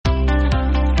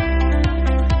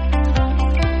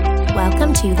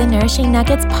welcome to the Nourishing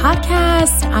Nuggets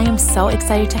podcast. I am so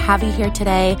excited to have you here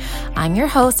today. I'm your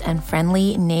host and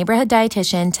friendly neighborhood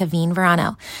dietitian, Taveen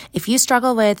Verano. If you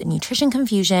struggle with nutrition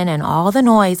confusion and all the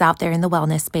noise out there in the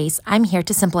wellness space, I'm here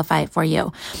to simplify it for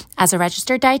you. As a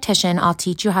registered dietitian, I'll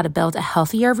teach you how to build a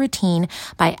healthier routine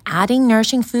by adding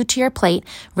nourishing food to your plate,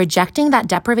 rejecting that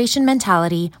deprivation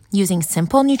mentality, using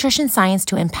simple nutrition science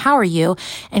to empower you,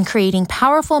 and creating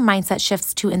powerful mindset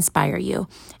shifts to inspire you.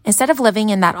 Instead of living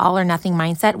in that all or nothing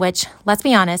mindset, which, let's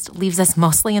be honest, leaves us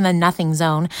mostly in the nothing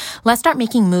zone, let's start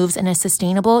making moves in a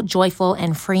sustainable, joyful,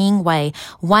 and freeing way,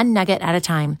 one nugget at a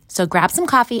time. So grab some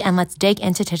coffee and let's dig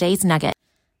into today's nugget.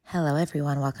 Hello,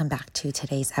 everyone. Welcome back to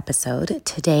today's episode.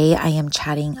 Today, I am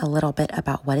chatting a little bit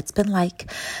about what it's been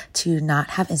like to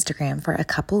not have Instagram for a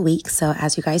couple weeks. So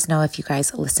as you guys know, if you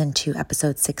guys listened to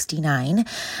episode 69,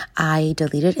 I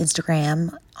deleted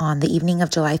Instagram on the evening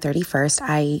of July 31st.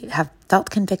 I have felt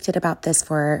convicted about this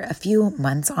for a few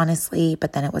months, honestly,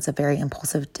 but then it was a very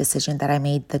impulsive decision that I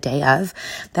made the day of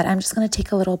that I'm just going to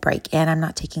take a little break. And I'm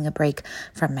not taking a break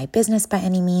from my business by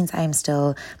any means. I am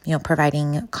still,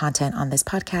 providing content on this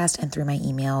podcast and through my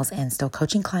emails and still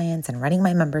coaching clients and running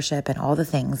my membership and all the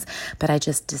things. But I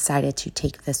just decided to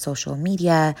take the social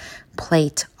media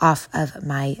plate off of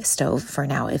my stove for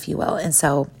now, if you will. And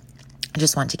so I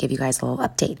just want to give you guys a little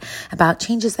update about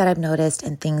changes that I've noticed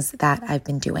and things that I've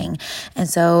been doing. And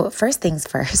so first things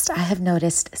first, I have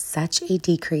noticed such a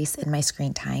decrease in my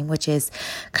screen time, which is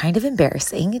kind of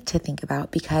embarrassing to think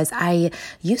about because I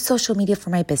use social media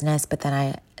for my business, but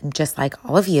then just like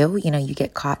all of you, you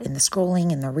get caught in the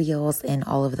scrolling and the reels and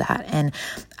all of that. And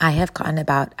I have gotten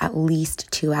about at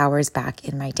least 2 hours back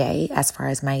in my day as far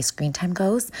as my screen time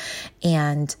goes,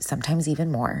 and sometimes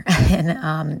even more.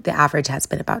 And the average has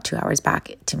been about 2 hours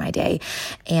back to my day.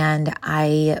 And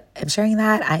I am sharing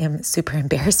that. I am super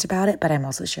embarrassed about it, but I'm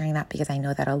also sharing that because I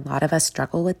know that a lot of us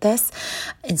struggle with this.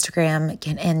 Instagram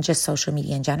and just social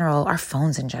media in general, our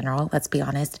phones in general, let's be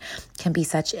honest, can be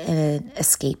such an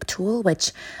escape tool,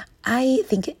 which I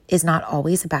think is not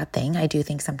always a bad thing. I do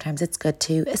think sometimes it's good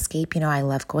to escape. I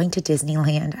love going to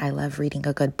Disneyland. I love reading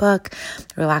a good book,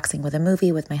 relaxing with a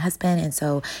movie with my husband. And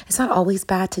so it's not always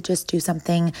bad to just do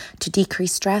something to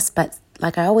decrease stress. But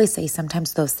like I always say,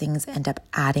 sometimes those things end up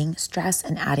adding stress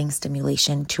and adding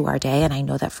stimulation to our day. And I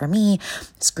know that for me,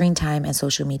 screen time and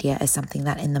social media is something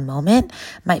that in the moment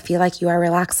might feel like you are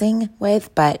relaxing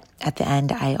with, but at the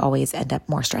end, I always end up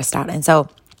more stressed out. And so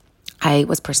I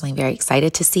was personally very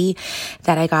excited to see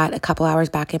that I got a couple hours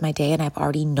back in my day, and I've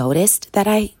already noticed that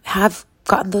I have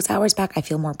gotten those hours back. I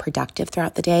feel more productive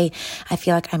throughout the day. I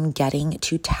feel like I'm getting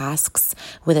to tasks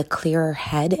with a clearer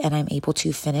head and I'm able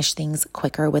to finish things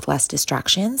quicker with less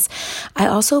distractions. I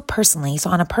also personally,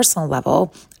 so on a personal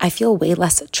level, I feel way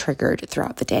less triggered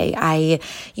throughout the day. I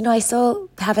still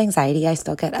have anxiety. I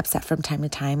still get upset from time to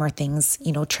time or things,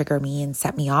 trigger me and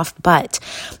set me off. But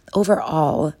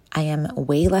overall, I am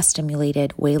way less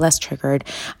stimulated, way less triggered.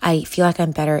 I feel like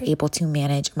I'm better able to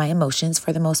manage my emotions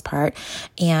for the most part.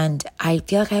 And I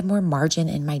feel like I have more margin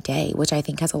in my day, which I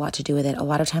think has a lot to do with it. A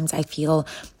lot of times I feel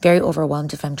very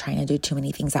overwhelmed if I'm trying to do too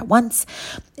many things at once.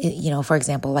 For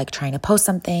example, like trying to post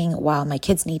something while my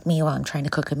kids need me, while I'm trying to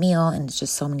cook a meal, and it's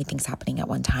just so many things happening at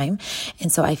one time.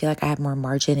 And so I feel like I have more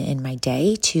margin in my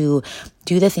day to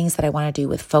do the things that I want to do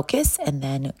with focus and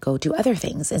then go do other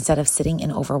things instead of sitting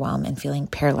in overwhelm and feeling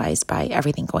paralyzed by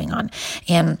everything going on.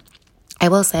 And I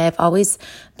will say I've always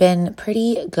been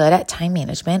pretty good at time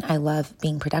management. I love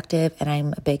being productive and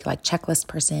I'm a big checklist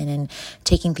person and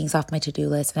taking things off my to-do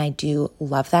list. And I do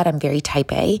love that. I'm very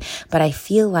type A, but I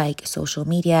feel like social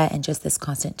media and just this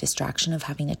constant distraction of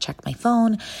having to check my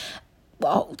phone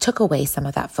took away some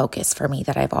of that focus for me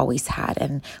that I've always had.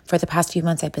 And for the past few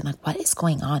months, I've been like, what is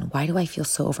going on? Why do I feel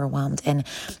so overwhelmed? And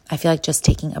I feel like just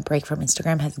taking a break from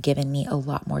Instagram has given me a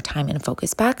lot more time and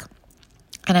focus back.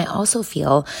 And I also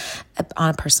feel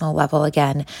on a personal level,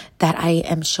 again, that I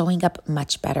am showing up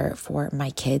much better for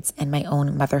my kids and my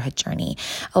own motherhood journey.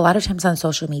 A lot of times on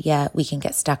social media, we can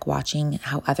get stuck watching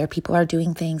how other people are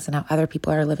doing things and how other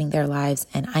people are living their lives.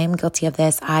 And I am guilty of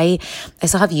this. I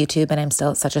still have YouTube and I'm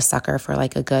still such a sucker for a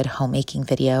good homemaking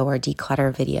video or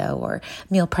declutter video or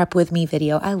meal prep with me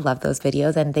video. I love those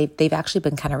videos and they've actually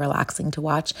been kind of relaxing to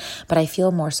watch, but I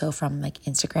feel more so from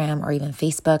Instagram or even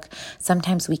Facebook.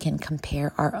 Sometimes we can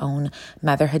compare our own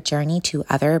motherhood journey to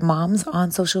other moms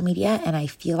on social media. And I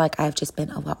feel like I've just been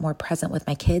a lot more present with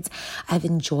my kids. I've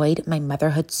enjoyed my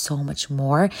motherhood so much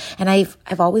more. And I've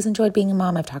always enjoyed being a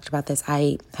mom. I've talked about this.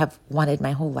 I have wanted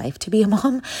my whole life to be a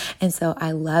mom. And so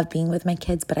I love being with my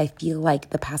kids, but I feel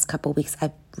like the past couple weeks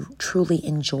I've truly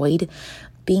enjoyed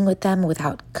being with them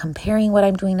without comparing what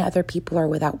I'm doing to other people, or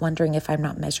without wondering if I'm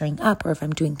not measuring up or if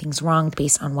I'm doing things wrong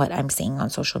based on what I'm seeing on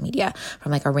social media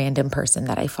from like a random person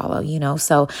that I follow,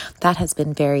 So that has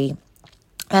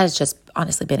just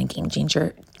honestly been a game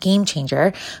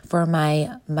changer for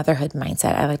my motherhood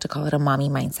mindset. I like to call it a mommy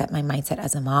mindset, my mindset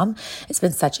as a mom. It's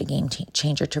been such a game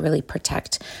changer to really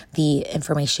protect the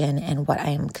information and what I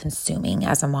am consuming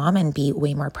as a mom and be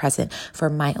way more present for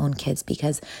my own kids,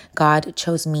 because God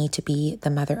chose me to be the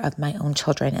mother of my own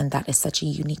children. And that is such a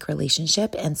unique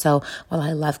relationship. And so while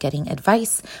I love getting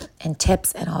advice and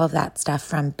tips and all of that stuff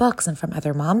from books and from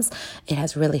other moms, it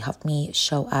has really helped me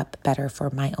show up better for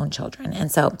my own children.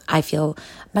 And so I feel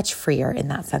much freer in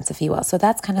that sense, if you will. So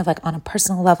that's kind of like on a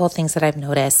personal level, things that I've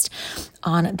noticed.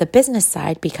 On the business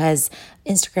side, because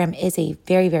Instagram is a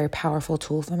very, very powerful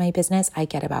tool for my business, I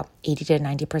get about 80 to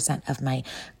 90% of my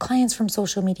clients from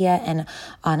social media. And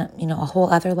on, a whole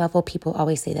other level, people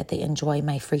always say that they enjoy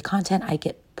my free content.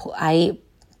 I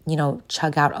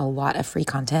chug out a lot of free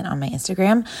content on my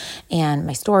Instagram and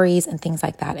my stories and things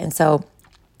like that. And so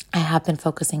I have been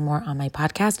focusing more on my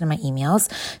podcast and my emails.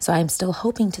 So I'm still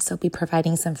hoping to still be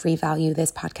providing some free value.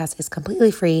 This podcast is completely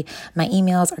free. My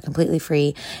emails are completely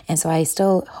free. And so I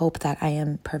still hope that I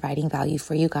am providing value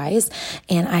for you guys.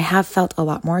 And I have felt a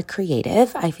lot more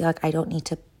creative. I feel like I don't need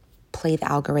to play the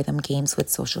algorithm games with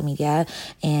social media.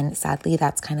 And sadly,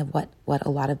 that's kind of what a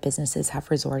lot of businesses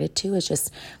have resorted to, is just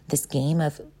this game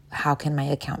of how can my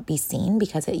account be seen?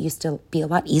 Because it used to be a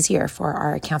lot easier for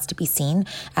our accounts to be seen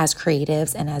as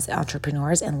creatives and as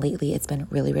entrepreneurs. And lately it's been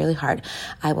really, really hard.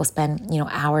 I will spend,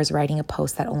 hours writing a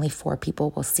post that only 4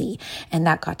 people will see. And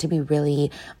that got to be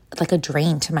really like a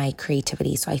drain to my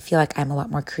creativity. So I feel like I'm a lot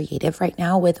more creative right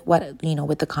now with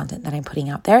with the content that I'm putting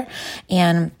out there.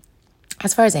 And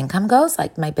as far as income goes,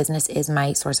 like my business is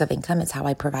my source of income. It's how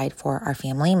I provide for our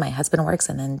family. My husband works,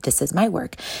 and then this is my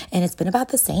work. And it's been about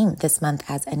the same this month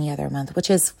as any other month,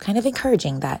 which is kind of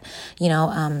encouraging that,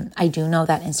 I do know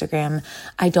that Instagram,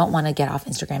 I don't want to get off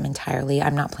Instagram entirely.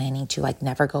 I'm not planning to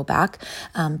never go back.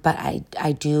 But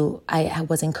I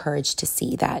was encouraged to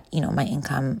see that, my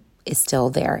income is still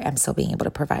there. I'm still being able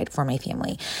to provide for my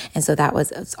family. And so that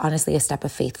was honestly a step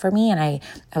of faith for me. And I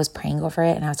was praying over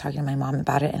it, and I was talking to my mom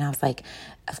about it. And I was like,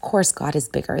 of course, God is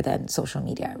bigger than social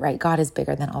media, right? God is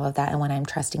bigger than all of that. And when I'm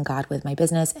trusting God with my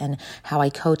business and how I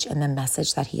coach and the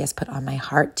message that He has put on my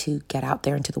heart to get out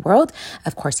there into the world,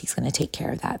 of course, He's going to take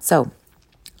care of that. So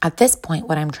at this point,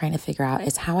 what I'm trying to figure out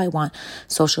is how I want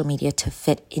social media to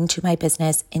fit into my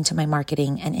business, into my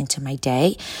marketing, and into my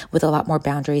day with a lot more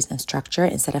boundaries and structure,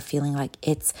 instead of feeling like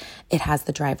it has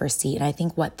the driver's seat. And I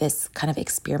think what this kind of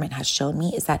experiment has shown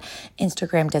me is that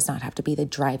Instagram does not have to be the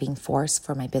driving force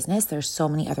for my business. There's so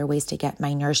many other ways to get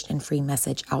my nourished and free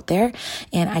message out there,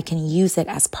 and I can use it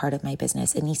as part of my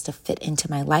business. It needs to fit into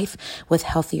my life with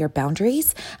healthier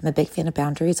boundaries. I'm a big fan of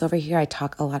boundaries over here. I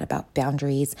talk a lot about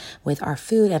boundaries with our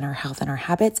food and our health and our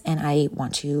habits. And I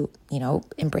want to,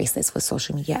 embrace this with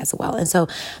social media as well. And so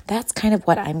that's kind of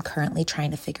what I'm currently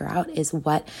trying to figure out, is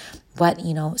what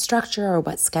structure or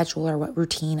what schedule or what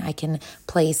routine I can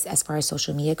place as far as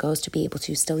social media goes to be able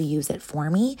to still use it for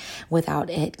me without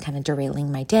it kind of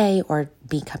derailing my day or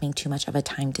becoming too much of a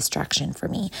time distraction for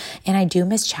me. And I do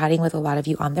miss chatting with a lot of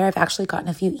you on there. I've actually gotten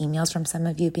a few emails from some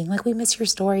of you being like, we miss your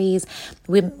stories,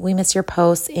 we miss your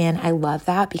posts. And I love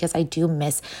that, because I do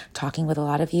miss talking with a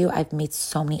lot of you. I've made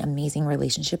so many amazing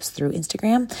relationships through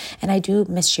Instagram, and I do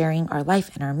miss sharing our life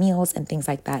and our meals and things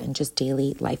like that and just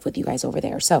daily life with you guys over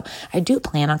there. So I do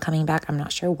plan on coming back. I'm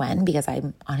not sure when, because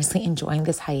I'm honestly enjoying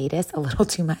this hiatus a little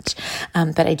too much.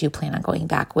 But I do plan on going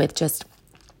back with just,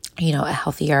 a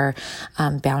healthier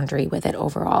boundary with it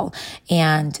overall.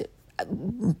 And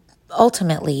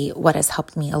ultimately, what has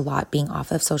helped me a lot being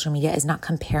off of social media is not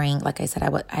comparing. Like I said,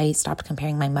 I stopped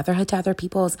comparing my motherhood to other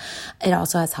people's. It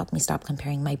also has helped me stop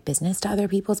comparing my business to other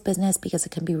people's business, because it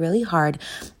can be really hard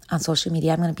on social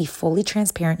media. I'm going to be fully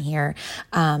transparent here,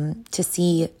 to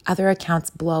see other accounts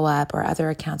blow up, or other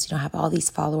accounts, have all these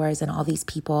followers and all these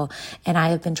people. And I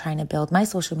have been trying to build my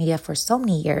social media for so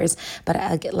many years.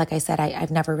 But like I said,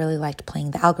 I've never really liked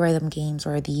playing the algorithm games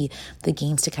or the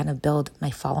games to kind of build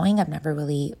my following. I've never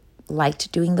really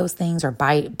liked doing those things, or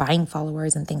buying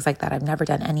followers and things like that. I've never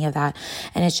done any of that.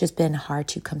 And it's just been hard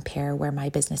to compare where my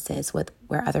business is with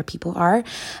where other people are.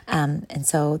 And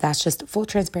so that's just full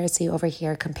transparency over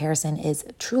here. Comparison is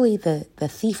truly the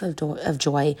thief of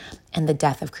joy and the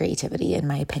death of creativity, in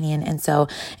my opinion. And so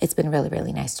it's been really,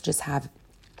 really nice to just have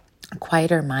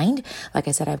quieter mind. Like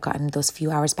I said, I've gotten those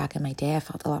few hours back in my day. I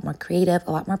felt a lot more creative,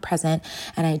 a lot more present,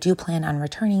 and I do plan on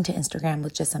returning to Instagram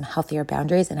with just some healthier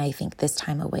boundaries. And I think this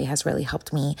time away has really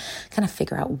helped me kind of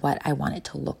figure out what I want it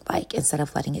to look like instead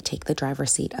of letting it take the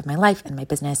driver's seat of my life and my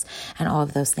business and all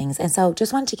of those things. And so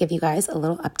just wanted to give you guys a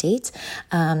little update.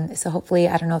 So hopefully,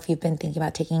 I don't know if you've been thinking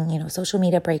about taking, social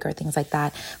media break or things like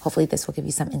that. Hopefully this will give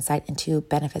you some insight into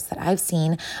benefits that I've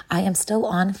seen. I am still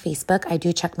on Facebook. I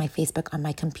do check my Facebook on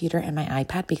my computer and my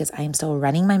iPad because I am still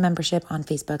running my membership on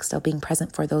Facebook, still being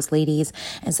present for those ladies.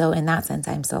 And so in that sense,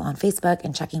 I'm still on Facebook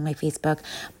and checking my Facebook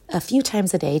a few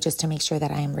times a day just to make sure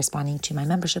that I am responding to my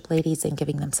membership ladies and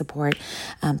giving them support.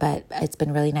 But it's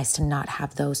been really nice to not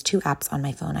have those two apps on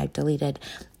my phone. I've deleted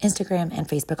Instagram and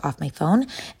Facebook off my phone,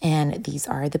 and these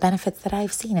are the benefits that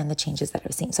I've seen and the changes that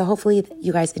I've seen. So hopefully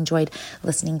you guys enjoyed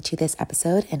listening to this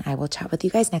episode, and I will chat with you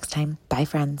guys next time. Bye,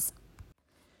 friends.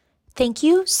 Thank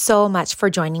you so much for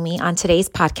joining me on today's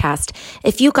podcast.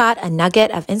 If you got a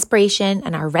nugget of inspiration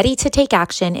and are ready to take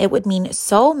action, it would mean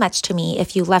so much to me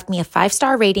if you left me a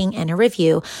 5-star rating and a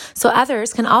review so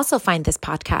others can also find this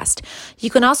podcast. You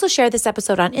can also share this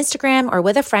episode on Instagram or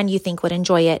with a friend you think would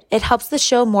enjoy it. It helps the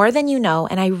show more than you know,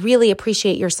 and I really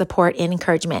appreciate your support and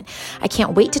encouragement. I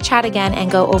can't wait to chat again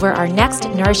and go over our next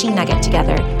nourishing nugget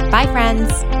together. Bye,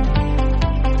 friends.